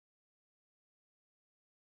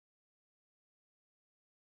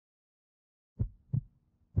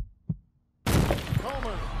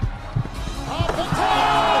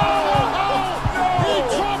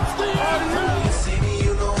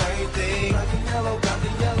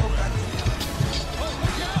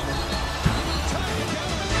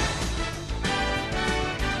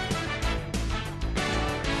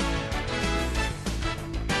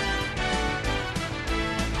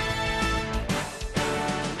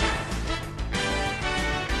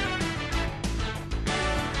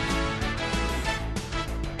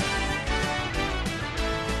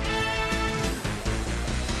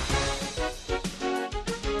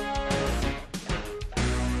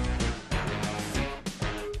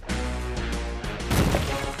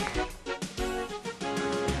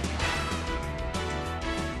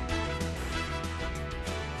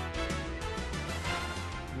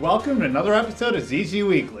Welcome to another episode of ZG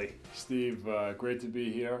Weekly. Steve, great to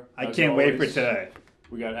be here. I can't wait for today.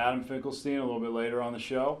 We got Adam Finkelstein a little bit later on the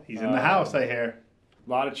show. He's in the house, I hear. A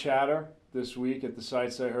lot of chatter this week at the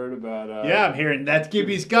sites I heard about. Yeah, I'm hearing that's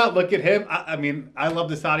Gibby's gut. Look at him. I mean, I love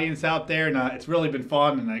this audience out there, and it's really been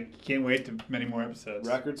fun, and I can't wait to many more episodes.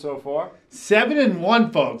 Record so far?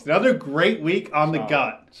 7-1, folks. Another great week on the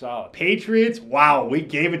gut. Solid. Patriots, wow, we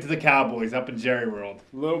gave it to the Cowboys up in Jerry World.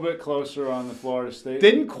 A little bit closer on the Florida State.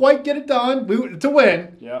 Didn't quite get it done. It's a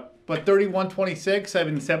win. Yep. But 31-26, I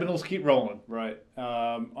mean, Seminoles keep rolling. Right.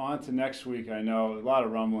 On to next week. I know a lot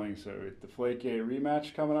of rumblings. The Deflategate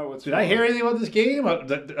rematch coming up. Did I hear anything about this game?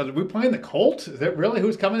 Are we playing the Colts? Is that really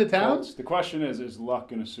who's coming to town? Colts. The question is Luck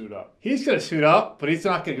going to suit up? He's going to suit up, but he's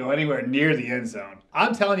not going to go anywhere near the end zone.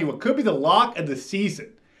 I'm telling you, what could be the lock of the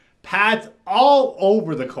season. Pats all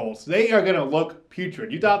over the Colts. They are going to look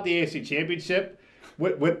putrid. You thought the AFC Championship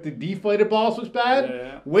with the deflated balls was bad?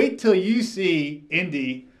 Yeah. Wait till you see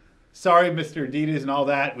Indy. Sorry, Mr. Adidas and all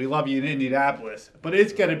that. We love you in Indianapolis. But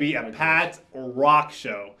it's going to be a Pats rock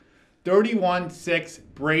show. 31-6,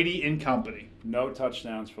 Brady and company. No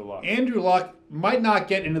touchdowns for Luck. Andrew Luck might not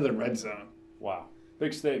get into the red zone. Wow.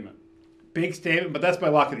 Big statement. Big statement, but that's my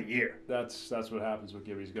lock of the year. That's what happens with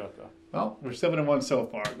Gibby's gut, though. Well, we're 7-1 so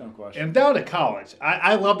far. No question. And down to college.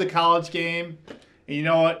 I love the college game. And you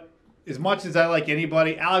know what? As much as I like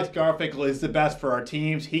anybody, Alex Garfinkel is the best for our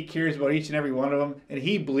teams. He cares about each and every one of them, and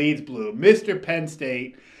he bleeds blue. Mr. Penn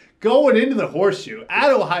State going into the horseshoe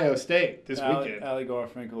at Ohio State this weekend. Ali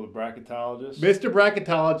Garfinkel, the bracketologist. Mr.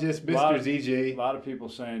 Bracketologist, Mr. ZG. A lot of people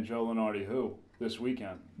saying Joe Lenardi who this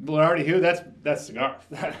weekend. Lenardi who? That's Cigar.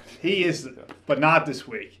 He is, but not this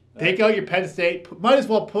week. Take out your Penn State. Might as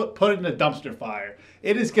well put it in a dumpster fire.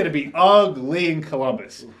 It is going to be ugly in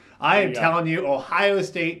Columbus. I am telling you, Ohio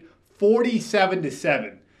State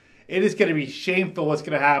 47-7. It is going to be shameful what's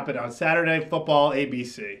going to happen on Saturday Night Football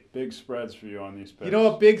ABC. Big spreads for you on these picks. You know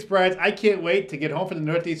what? Big spreads. I can't wait to get home from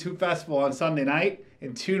the Northeast Hoop Festival on Sunday night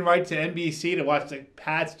and tune right to NBC to watch the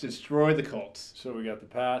Pats destroy the Colts. So we got the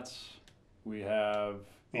Pats. We have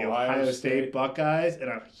the Ohio State Buckeyes and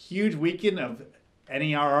a huge weekend of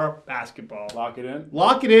NERR basketball. Lock it in?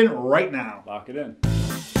 Lock it in right now. Lock it in.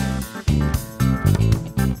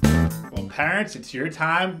 Well, parents, it's your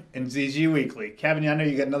time in ZG Weekly. Kevin, I know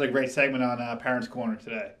you got another great segment on Parents Corner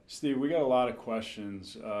today. Steve, we got a lot of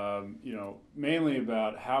questions, mainly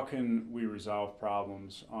about how can we resolve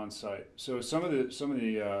problems on site. So some of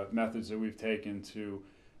the methods that we've taken to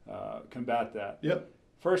combat that. Yep.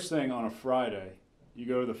 First thing on a Friday, you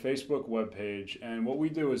go to the Facebook webpage, and what we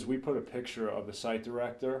do is we put a picture of the site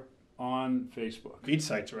director on Facebook. Each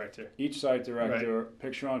site director. Each site director, right.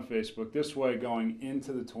 Picture on Facebook. This way, going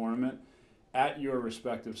into the tournament at your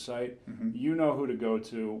respective site, you know who to go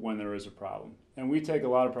to when there is a problem. And we take a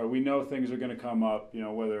lot of pride. We know things are going to come up,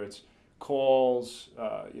 whether it's calls,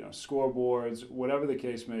 scoreboards, whatever the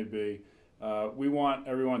case may be. We want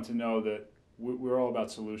everyone to know that we're all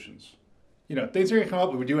about solutions. Things are going to come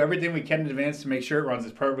up. We do everything we can in advance to make sure it runs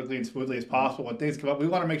as perfectly and smoothly as possible. When things come up, we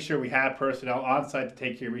want to make sure we have personnel on site to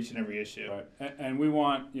take care of each and every issue. Right. And we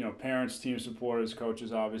want, parents, team supporters,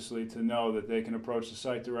 coaches, obviously, to know that they can approach the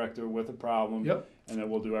site director with a problem, and that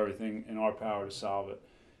we'll do everything in our power to solve it.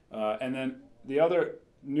 And then the other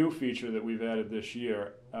new feature that we've added this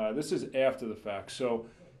year, this is after the fact. So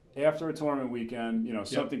after a tournament weekend,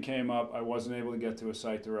 something came up, I wasn't able to get to a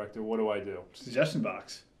site director. What do? Suggestion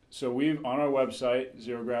box. So on our website,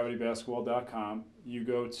 zerogravitybasketball.com, you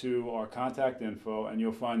go to our contact info and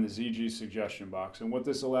you'll find the ZG suggestion box. And what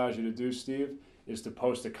this allows you to do, Steve, is to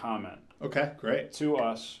post a comment. Okay, great. To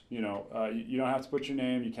us. You don't have to put your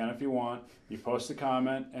name. You can if you want. You post a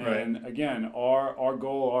comment. And again, our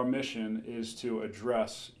goal, our mission is to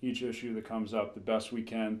address each issue that comes up the best we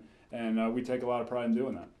can. And we take a lot of pride in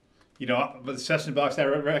doing that. But the suggestion box I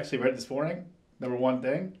actually read this morning, number one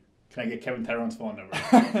thing, can I get Kevin Tyrone's phone number?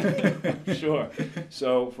 Sure.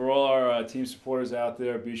 So for all our team supporters out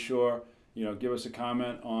there, be sure, give us a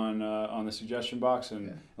comment on the suggestion box.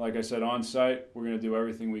 And like I said, on site, we're going to do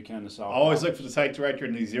everything we can to solve Always problems. Look for the site director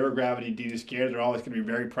in the Zero Gravity Adidas gear. They're always going to be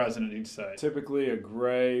very present at each site. Typically a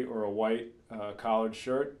gray or a white collared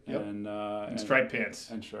shirt. Yep. And striped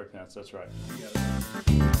pants. And striped pants, that's right.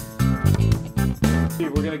 We're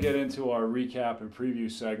going to get into our recap and preview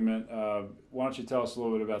segment. Why don't you tell us a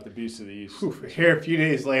little bit about the Beast of the East? Here a few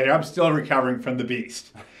days later, I'm still recovering from the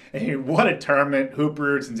Beast. And what a tournament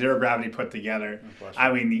Hoopers and Zero Gravity put together. No question.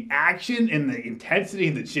 I mean, the action and the intensity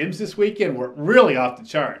in the gyms this weekend were really off the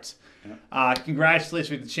charts.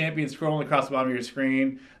 Congratulations with the champions scrolling across the bottom of your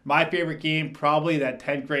screen. My favorite game, probably that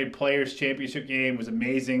 10th grade players championship game, was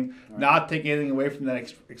amazing. Right. Not taking anything away from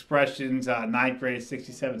that expressions, 9th grade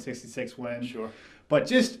 67-66 win. Sure. But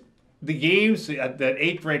just the games, that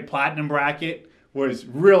 8th grade platinum bracket was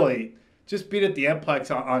really just beat at the Mplex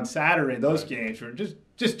on Saturday. Those games were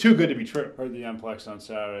just too good to be true. Heard the Mplex on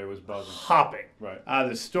Saturday was buzzing. Hopping. Right.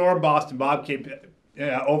 The Storm Boston Bobcat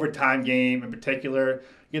overtime game in particular.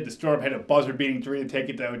 You get the Storm had a buzzer-beating 3 to take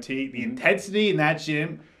it to OT. The intensity in that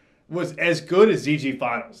gym was as good as ZG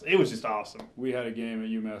Finals. It was just awesome. We had a game at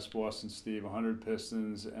UMass Boston, Steve, 100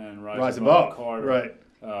 Pistons and Rise Above Carter. Right.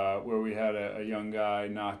 Where we had a young guy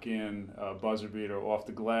knock in a buzzer beater off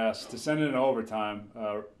the glass to send it in overtime.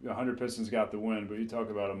 100 Pistons got the win, but you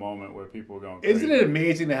talk about a moment where people were going crazy. Isn't it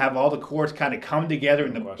amazing to have all the courts kind of come together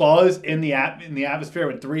and the buzz in the atmosphere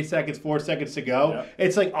with 3 seconds, 4 seconds to go? Yep.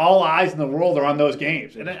 It's like all eyes in the world are on those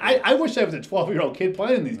games. And I wish I was a 12-year-old kid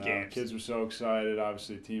playing in these games. Kids were so excited.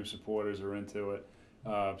 Obviously, team supporters are into it.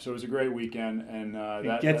 So it was a great weekend, and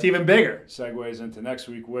it gets even bigger. Segues into next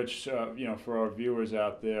week, which for our viewers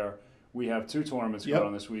out there, we have 2 tournaments going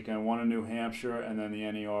on this weekend. One in New Hampshire, and then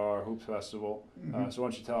the NER Hoop Festival. So why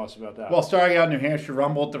don't you tell us about that? Well, starting out in New Hampshire,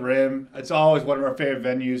 Rumble at the Rim. It's always one of our favorite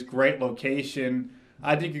venues. Great location.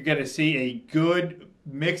 I think you're going to see a good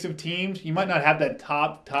mix of teams. You might not have that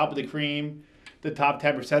top of the cream. The top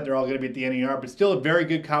 10%, they're all going to be at the NER, but still a very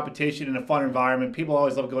good competition and a fun environment. People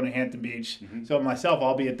always love going to Hampton Beach. So myself,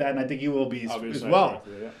 I'll be at that, and I think you will be as well.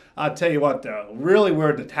 I'll tell you what, though, really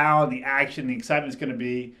where the talent, the action, the excitement is going to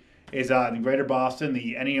be is in Greater Boston,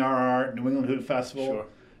 the NERR, New England Hoop Festival. Sure.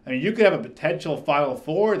 I mean, you could have a potential Final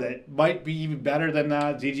Four that might be even better than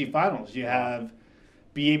ZG Finals. You have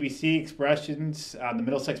BABC Expressions, the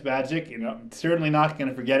Middlesex Magic, certainly not going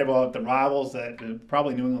to forget about the rivals that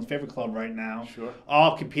probably New England's favorite club right now. Sure.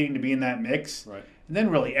 All competing to be in that mix. Right. And then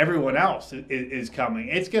really everyone else is coming.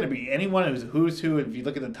 It's going to be anyone who's who. If you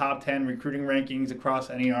look at the top 10 recruiting rankings across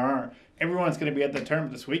NER, everyone's going to be at the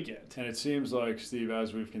tournament this weekend. And it seems like, Steve,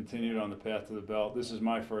 as we've continued on the path to the belt, this is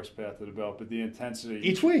my first path to the belt, but the intensity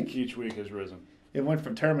each week has risen. It went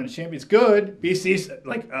from tournament to champion. It's good. BC's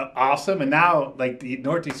awesome, and now the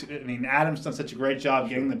Northeast. I mean, Adam's done such a great job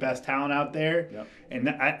getting the best talent out there. Yep. And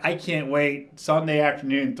I can't wait. Sunday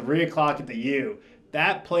afternoon, 3:00 at the U.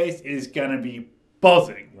 That place is gonna be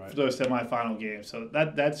buzzing for those semifinal games. So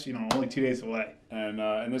that's only 2 days away.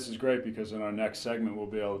 And this is great because in our next segment we'll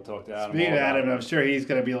be able to talk to Adam. Speaking of Adam, I'm sure he's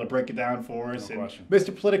gonna be able to break it down for us. No question.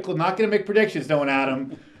 Mr. Political, not gonna make predictions, knowing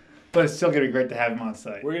Adam. But it's still going to be great to have him on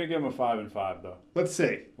site. We're going to give him a 5 and 5, though. Let's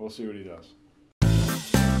see. We'll see what he does.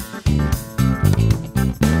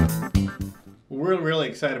 We're really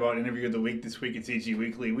excited about Interview of the Week this week at CG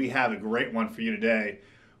Weekly. We have a great one for you today.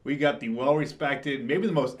 We got the well-respected, maybe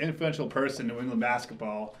the most influential person in New England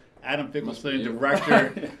basketball, Adam Finkelstein,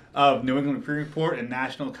 Director of New England Recruiting Report and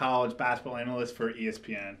National College Basketball Analyst for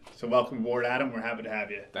ESPN. So welcome aboard, Adam. We're happy to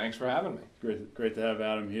have you. Thanks for having me. Great to have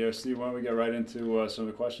Adam here. Steve, why don't we get right into some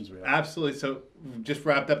of the questions we have? Absolutely. So we just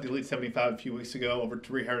wrapped up the Elite 75 a few weeks ago, over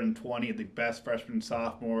 320 of the best freshmen and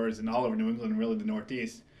sophomores and all over New England and really the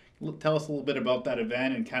Northeast. Tell us a little bit about that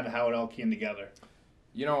event and kind of how it all came together.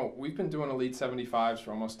 We've been doing Elite 75s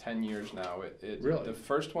for almost 10 years now. Really? The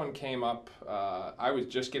first one came up, I was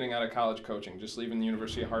just getting out of college coaching, just leaving the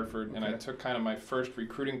University of Hartford, and I took kind of my first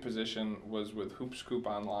recruiting position was with Hoop Scoop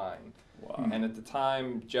Online. Wow. And at the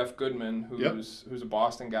time, Jeff Goodman, who's a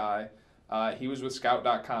Boston guy, he was with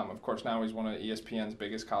Scout.com. Of course, now he's one of ESPN's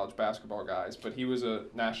biggest college basketball guys, but he was a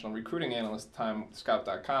national recruiting analyst at the time with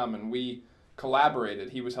Scout.com, and we collaborated.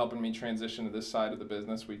 He was helping me transition to this side of the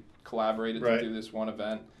business. We collaborated to do this one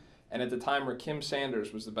event. And at the time, Rakim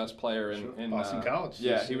Sanders was the best player in Boston College.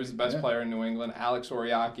 Yeah, he was the best player in New England. Alex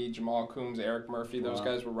Oriaki, Jamal Coombs, Eric Murphy, those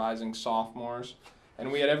guys were rising sophomores.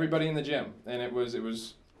 And we had everybody in the gym. And it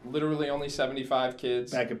was literally only 75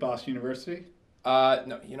 kids. Back at Boston University?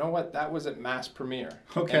 No, you know what? That was at Mass Premier.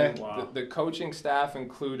 Okay. And the coaching staff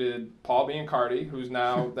included Paul Biancardi, who's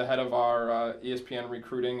now the head of our ESPN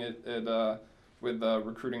recruiting with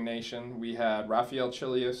Recruiting Nation. We had Rafael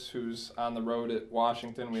Chilius, who's on the road at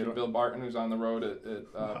Washington. We had Bill Barton, who's on the road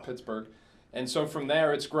at Pittsburgh. And so from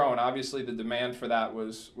there, it's grown. Obviously, the demand for that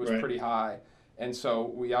was pretty high. And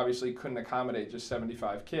so we obviously couldn't accommodate just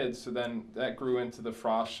 75 kids. So then that grew into the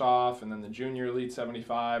Frost Soft and then the Junior Elite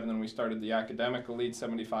 75. And then we started the Academic Elite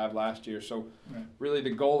 75 last year. So really the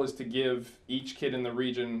goal is to give each kid in the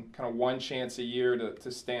region kind of one chance a year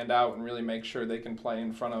to stand out and really make sure they can play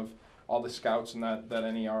in front of all the scouts and that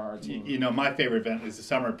NERR team. You know, my favorite event is the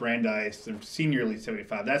summer at Brandeis, the Senior Elite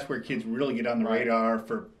 75. That's where kids really get on the radar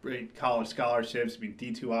for college scholarships. I mean,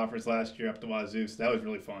 D2 offers last year up to Wazoo, so that was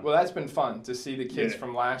really fun. Well, that's been fun to see the kids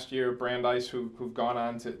from last year at Brandeis who've gone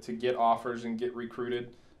on to get offers and get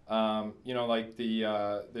recruited. You know, like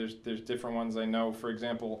there's different ones I know. For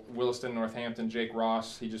example, Williston, Northampton, Jake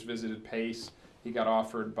Ross, he just visited Pace. He got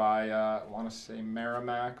offered by, I want to say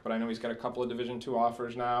Merrimack, but I know he's got a couple of Division II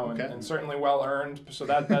offers now, and certainly well earned. So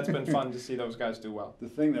that's been fun to see those guys do well. The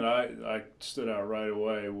thing that I stood out right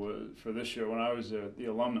away was for this year when I was the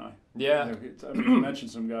alumni. Yeah. I mean, you mentioned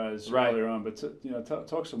some guys earlier on, but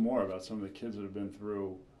talk some more about some of the kids that have been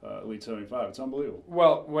through Elite 75. It's unbelievable.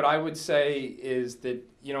 Well, what I would say is that,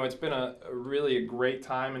 you know, it's been really a great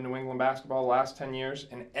time in New England basketball the last 10 years,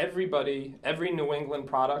 and every New England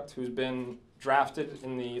product who's been drafted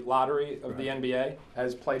in the lottery of the NBA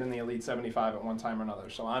has played in the Elite 75 at one time or another.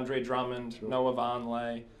 So Andre Drummond, Noah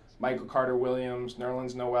Vonleh, Michael Carter-Williams,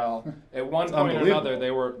 Nerlens Noel. At one point or another,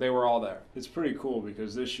 they were all there. It's pretty cool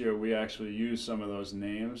because this year we actually used some of those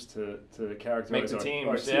names to characterize our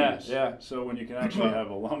teams. Yeah. So when you can actually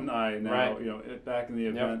have alumni now, you know, back in the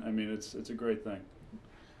event, I mean, it's a great thing.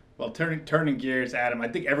 Well, turning gears, Adam, I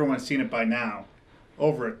think everyone's seen it by now.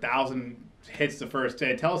 Over 1,000 hits the first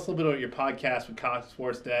day. Tell us a little bit about your podcast with Cox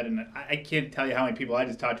Sports Dad, and I can't tell you how many people I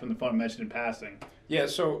just talked to on the phone and mentioned in passing. Yeah,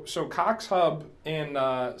 so Cox Hub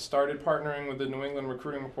started partnering with the New England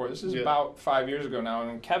Recruiting Report. This is about 5 years ago now,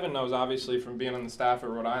 and Kevin knows obviously from being on the staff at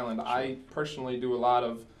Rhode Island. Sure. I personally do a lot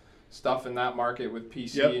of stuff in that market with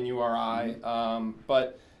PC and URI,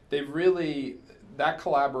 but they've really, that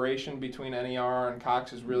collaboration between NER and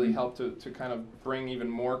Cox has really helped to kind of bring even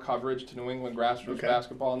more coverage to New England grassroots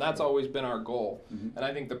basketball, and that's always been our goal. And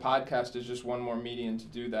I think the podcast is just one more medium to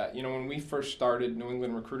do that. You know, when we first started New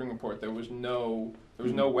England Recruiting Report, there was no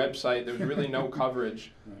website, there was really no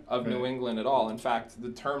coverage of New England at all. In fact,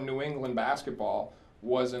 the term New England basketball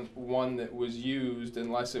wasn't one that was used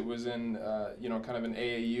unless it was in kind of an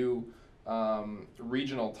AAU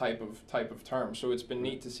regional type of term. So it's been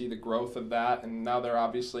neat to see the growth of that, and now there are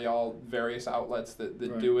obviously all various outlets that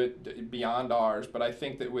do it beyond ours. But I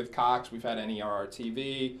think that with Cox, we've had NERR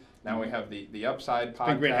TV. Now we have the Upside podcast. It's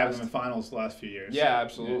been great having them in the finals the last few years. Yeah,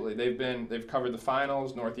 absolutely. They've covered the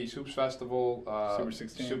finals, Northeast Hoops Festival,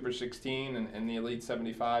 Super 16, and the Elite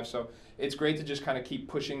 75. So it's great to just kind of keep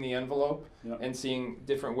pushing the envelope and seeing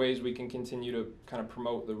different ways we can continue to kind of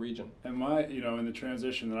promote the region. And in the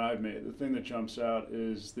transition that I've made, the thing that jumps out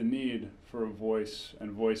is the need for a voice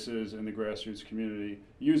and voices in the grassroots community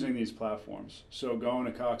using these platforms. So going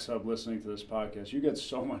to Cox Hub, listening to this podcast, you get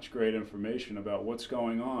so much great information about what's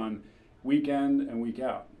going on week in and week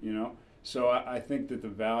out, you know? So I think that the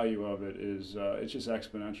value of it is it's just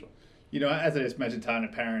exponential. You know, as I just mentioned, talking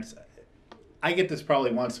to parents, I get this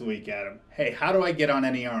probably once a week, Adam. Hey, how do I get on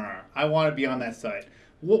NERR? I want to be on that site.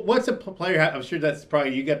 What's a player? I'm sure that's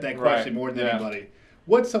probably, you get that question more than anybody.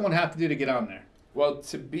 What's someone have to do to get on there? Well,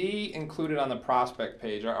 to be included on the prospect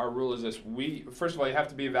page, our rule is this. First of all, you have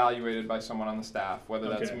to be evaluated by someone on the staff, whether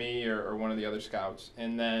that's me or one of the other scouts.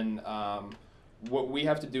 And then what we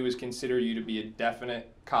have to do is consider you to be a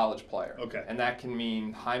definite college player. Okay. And that can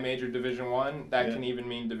mean high major Division I. That can even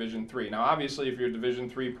mean Division III. Now, obviously, if you're a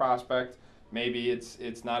Division III prospect, maybe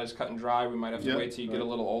it's not as cut and dry. We might have to wait till you get a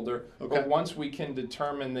little older. Okay. But once we can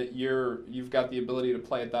determine that you've got the ability to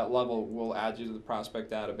play at that level, we'll add you to the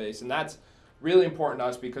prospect database. And that's really important to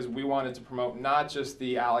us because we wanted to promote not just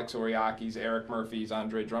the Alex Oriakis, Eric Murphys,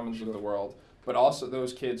 Andre Drummonds of the world, but also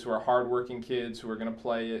those kids who are hardworking kids who are going to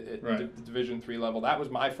play at the Division III level. That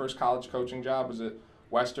was my first college coaching job, was at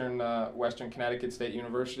Western Connecticut State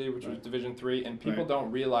University, which was Division III, and people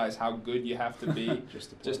don't realize how good you have to be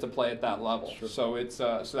just to play at that level. Sure. So it's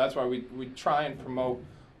so that's why we try and promote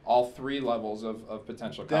all three levels of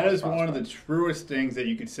potential college That is prospects. one of the truest things that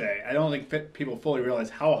you could say. I don't think people fully realize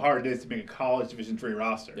how hard it is to make a college Division III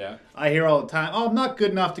roster. Yeah. I hear all the time, I'm not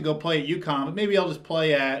good enough to go play at UConn, but maybe I'll just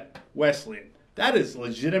play at Wesleyan. That is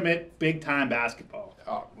legitimate big-time basketball.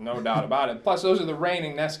 Oh, no doubt about it. Plus, those are the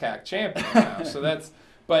reigning NESCAC champions now, so that's...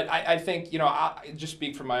 But I think, I just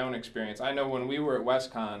speak from my own experience. I know when we were at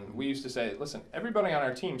WestCon, we used to say, listen, everybody on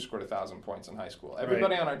our team scored 1,000 points in high school.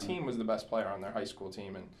 Everybody on our team was the best player on their high school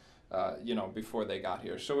team, and before they got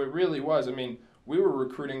here. So it really was. I mean, we were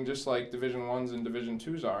recruiting just like Division I's and Division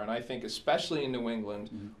II's are, and I think especially in New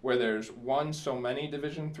England, where there's so many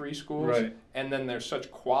Division III schools, and then there's such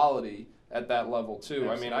quality at that level too.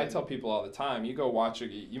 Absolutely. I mean, I tell people all the time, you go watch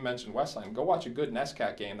you mentioned Westline, go watch a good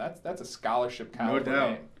NESCAC game. That's a scholarship caliber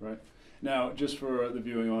game. Right. Now, just for the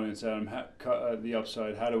viewing audience, Adam, the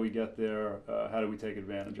upside, how do we get there? How do we take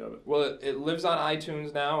advantage of it? Well, it lives on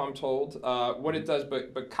iTunes now, I'm told. What it does,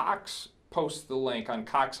 but Cox posts the link on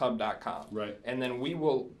coxhub.com. Right. And then we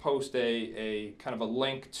will post a kind of a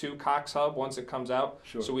link to Cox Hub once it comes out.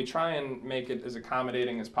 Sure. So we try and make it as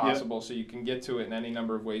accommodating as possible so you can get to it in any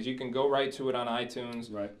number of ways. You can go right to it on iTunes.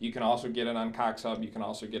 Right. You can also get it on Cox Hub. You can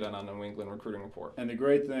also get it on the New England Recruiting Report. And the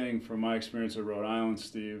great thing from my experience at Rhode Island,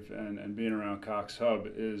 Steve, and being around Cox Hub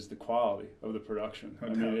is the quality of the production.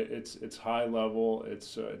 Okay. I mean, it's high level.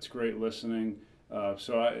 It's great listening.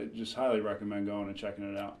 So I just highly recommend going and checking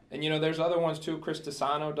it out. And there's other ones too. Chris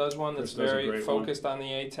Desano does one that's very focused on the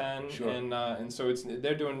A10, sure. and so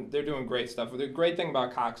they're doing great stuff. The great thing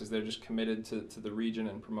about Cox is they're just committed to the region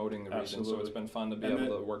and promoting the region. So it's been fun to be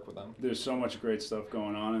able to work with them. There's so much great stuff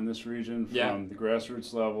going on in this region, from the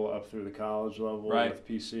grassroots level up through the college level with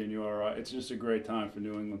PC and URI. It's just a great time for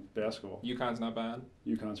New England basketball. UConn's not bad.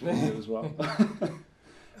 UConn's pretty good as well.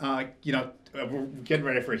 We're getting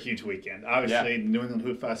ready for a huge weekend. Obviously, New England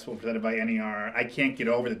Hoop Festival presented by NER. I can't get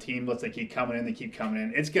over the team lists. They keep coming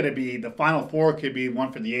in. It's going to be, the Final Four could be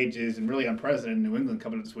one for the ages and really unprecedented in New England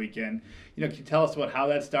coming up this weekend. Can you tell us about how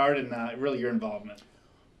that started and really your involvement?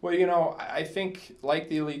 Well, I think like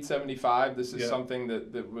the Elite 75, this is something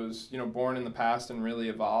that was, born in the past and really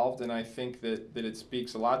evolved. And I think that it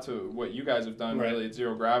speaks a lot to what you guys have done really at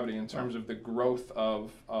Zero Gravity in terms of the growth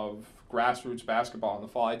of grassroots basketball in the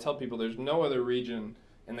fall. I tell people there's no other region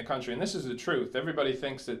in the country, and this is the truth. Everybody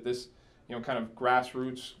thinks that this, kind of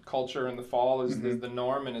grassroots culture in the fall is the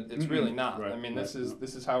norm, and it's really not. Right. I mean, this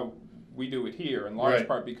is how we do it here, in large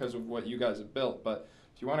part because of what you guys have built. But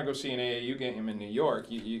if you want to go see an AAU game in New York,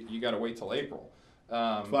 you got to wait till April.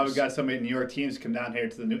 That's why we've got so many New York teams come down here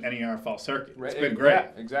to the new NER fall circuit. It's been great. Yeah,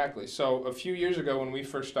 exactly. So a few years ago when we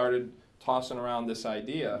first started tossing around this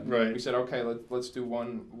idea, we said, okay, let's do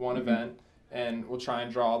one event, and we'll try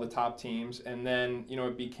and draw all the top teams. And then,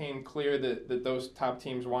 it became clear that those top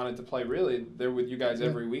teams wanted to play really. They're with you guys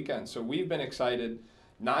every weekend. So we've been excited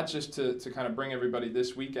not just to kind of bring everybody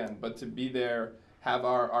this weekend, but to be there, have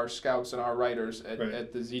our scouts and our writers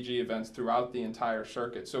at the ZG events throughout the entire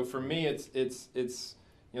circuit. So for me, it's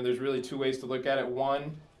there's really two ways to look at it.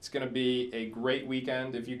 One, it's going to be a great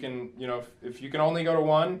weekend. If you can, if you can only go to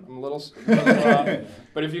one, I'm a little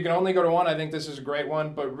but if you can only go to one, I think this is a great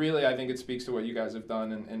one. But really, I think it speaks to what you guys have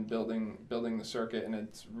done in building the circuit, and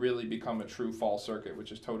it's really become a true fall circuit,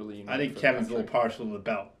 which is totally unique. I think Kevin's a little partial to the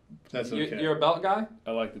belt. That's okay. You're a belt guy?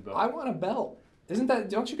 I like the belt. I want a belt.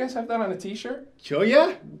 Don't you guys have that on a T-shirt? Sure,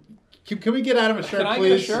 yeah. Can we get Adam a shirt, please? Can I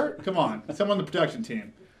get a shirt? Come on, someone on the production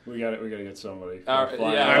team. We got to get somebody. All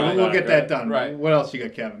right, we'll get that done. Right. What else you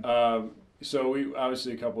got, Kevin? So we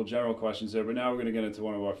obviously a couple of general questions there, but now we're going to get into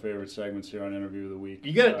one of our favorite segments here on Interview of the Week.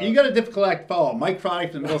 You got a difficult act follow. Mike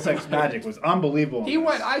Friday from Middlesex Magic was unbelievable.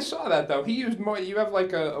 I saw that though. He used more. You have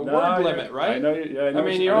like a word limit, right? I know. I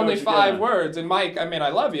mean, you're only 5 words, and Mike. I mean, I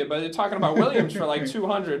love you, but you're talking about Williams for like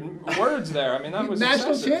 200 words there. I mean, that was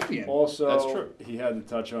national excessive. champion. Also, that's true. He had to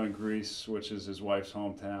touch on Greece, which is his wife's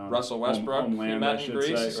hometown. Russell Westbrook. Homeland, he met in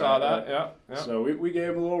Greece. You saw that. Yeah. So we gave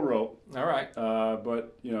him a little rope. All right.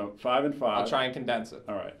 But 5 and 5. I'll try and condense it.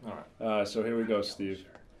 All right. So here we go, Steve.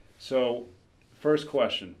 So first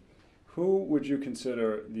question: who would you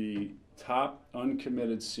consider the top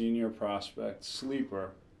uncommitted senior prospect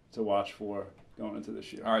sleeper to watch for going into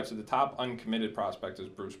this year? All right. So the top uncommitted prospect is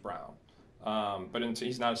Bruce Brown, but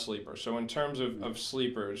he's not a sleeper. So in terms of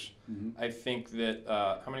sleepers, I think that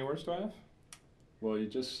how many words do I have? Well, I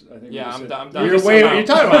think. Yeah, I'm done. You're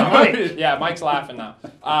talking about Mike. Yeah, Mike's laughing now.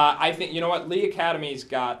 I think, you know what, Lee Academy's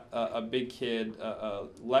got a big kid, a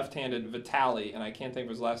left-handed Vitali, and I can't think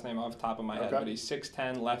of his last name off the top of my head, but he's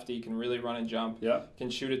 6'10", lefty, can really run and jump,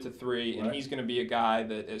 can shoot it to 3, and he's going to be a guy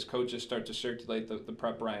that as coaches start to circulate the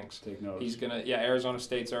prep ranks, take notice. He's going to, Arizona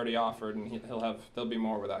State's already offered, and there'll be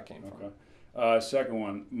more where that came from. Second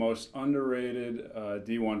one, most underrated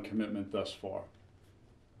D1 commitment thus far.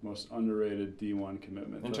 Most underrated D1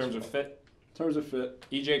 commitment. In terms of fit? In terms of fit.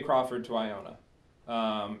 E.J. Crawford to Iona.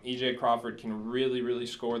 E.J. Crawford can really, really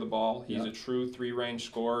score the ball. He's a true 3-range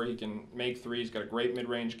scorer. He can make 3. He's got a great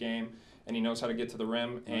mid-range game, and he knows how to get to the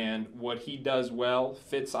rim. And what he does well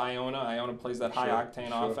fits Iona. Iona plays that high-octane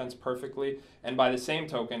offense perfectly. And by the same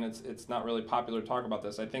token, it's not really popular to talk about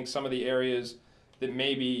this. I think some of the areas that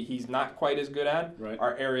maybe he's not quite as good at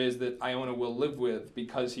are areas that Iona will live with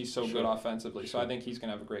because he's so good offensively. So I think he's going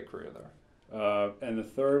to have a great career there. And the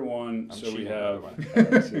third one, we have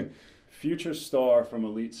future star from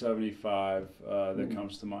Elite 75 that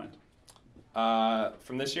comes to mind.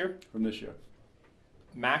 From this year? From this year.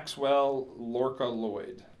 Maxwell Lorca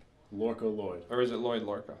Lloyd. Lorca Lloyd. Or is it Lloyd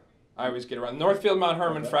Lorca? I always get around. Northfield Mount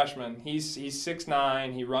Herman freshman. He's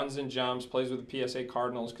 6'9". He runs and jumps, plays with the PSA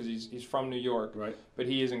Cardinals because he's from New York. Right. But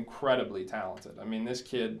he is incredibly talented. I mean, this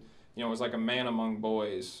kid, was like a man among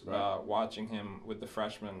boys watching him with the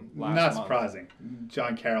freshmen last month. Not surprising.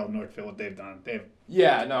 John Carroll, Northfield, what they've done.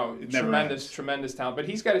 Tremendous talent. But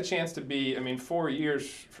he's got a chance to be, 4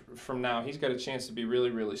 years from now, he's got a chance to be really,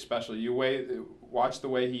 really special. Watch the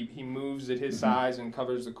way he moves at his size and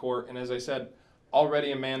covers the court. And as I said,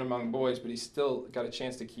 already a man among boys, but he's still got a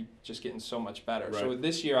chance to keep just getting so much better. Right. So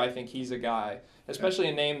this year, I think he's a guy, especially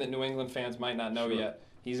a name that New England fans might not know yet.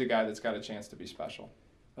 He's a guy that's got a chance to be special.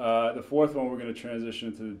 The fourth one, we're going to transition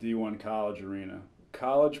into the D1 college arena.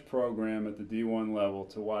 College program at the D1 level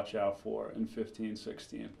to watch out for in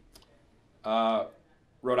 15-16.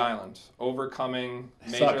 Rhode Island overcoming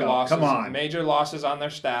major losses on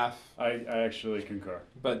their staff. I actually concur.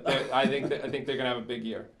 But I think they're going to have a big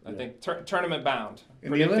year. I think tournament bound.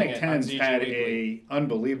 And the Atlantic 10's had a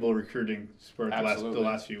unbelievable recruiting spurt the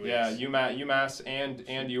last few weeks. Yeah, UMass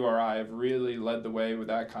and URI have really led the way with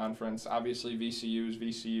that conference. Obviously, VCU's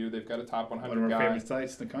VCU. They've got a top 100 guy. One of our favorite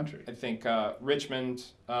sites in the country. I think Richmond.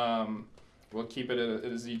 We'll keep it at a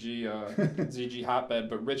ZG hotbed,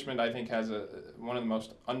 but Richmond, I think, has one of the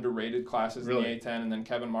most underrated classes in the A10, and then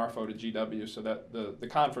Kevin Marfo to GW, so that the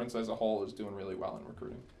conference as a whole is doing really well in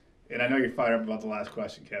recruiting. And I know you're fired up about the last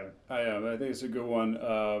question, Kevin. I am. I think it's a good one.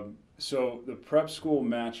 So the prep school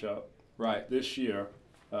matchup this year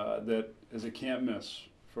that is a can't miss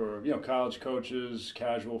for college coaches,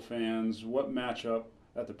 casual fans. What matchup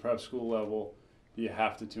at the prep school level do you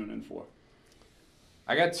have to tune in for?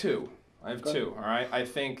 I got two. I have two, all right? I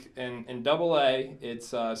think in AA,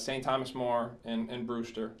 it's St. Thomas More and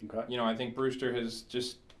Brewster. Okay. I think Brewster has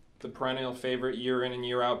just the perennial favorite year in and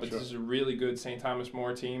year out, but this is a really good St. Thomas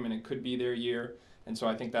More team, and it could be their year. And so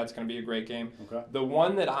I think that's going to be a great game. Okay. The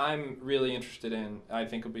one that I'm really interested in, I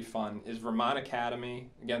think will be fun, is Vermont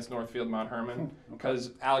Academy against Northfield Mount Herman.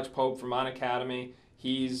 Because Alex Pope, Vermont Academy,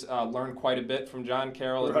 he's learned quite a bit from John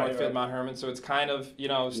Carroll at Northfield Mount Herman. So it's kind of,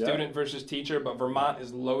 student versus teacher, but Vermont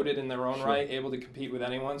is loaded in their own right, able to compete with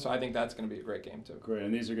anyone. So I think that's going to be a great game, too. Great.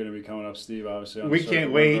 And these are going to be coming up, Steve, obviously. We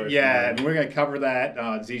can't wait. Yeah, and we're going to cover that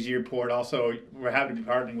ZG report. Also, we're happy to be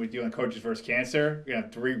partnering with you on Coaches vs. Cancer. We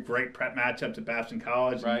have 3 great prep matchups at Babson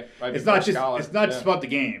College. Right. It's not just about the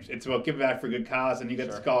games. It's about giving back for a good cause. And you get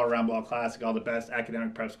the Scholar Round Ball Classic, all the best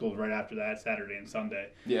academic prep schools right after that, Saturday and Sunday.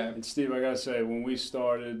 Yeah. And Steve, I got to say, when we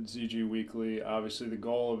started ZG Weekly, obviously the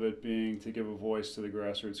goal of it being to give a voice to the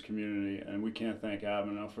grassroots community, and we can't thank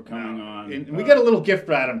Adam enough for coming on. And we got a little gift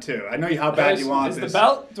for Adam too. I know how bad you want this. The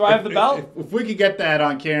belt? Do I have the belt? If we could get that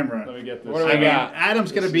on camera. Let me get this.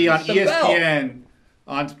 Adam's going to be on ESPN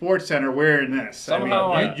on SportsCenter wearing this.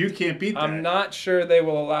 Somehow you can't beat that. I'm not sure they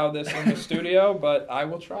will allow this in the studio, but I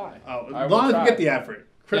will try. As long as we get the effort.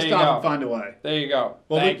 Christoph will find a way. There you go.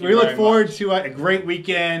 Well, we look forward to a great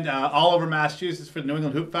weekend all over Massachusetts for the New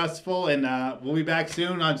England Hoop Festival, and we'll be back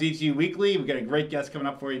soon on ZG Weekly. We've got a great guest coming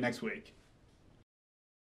up for you next week.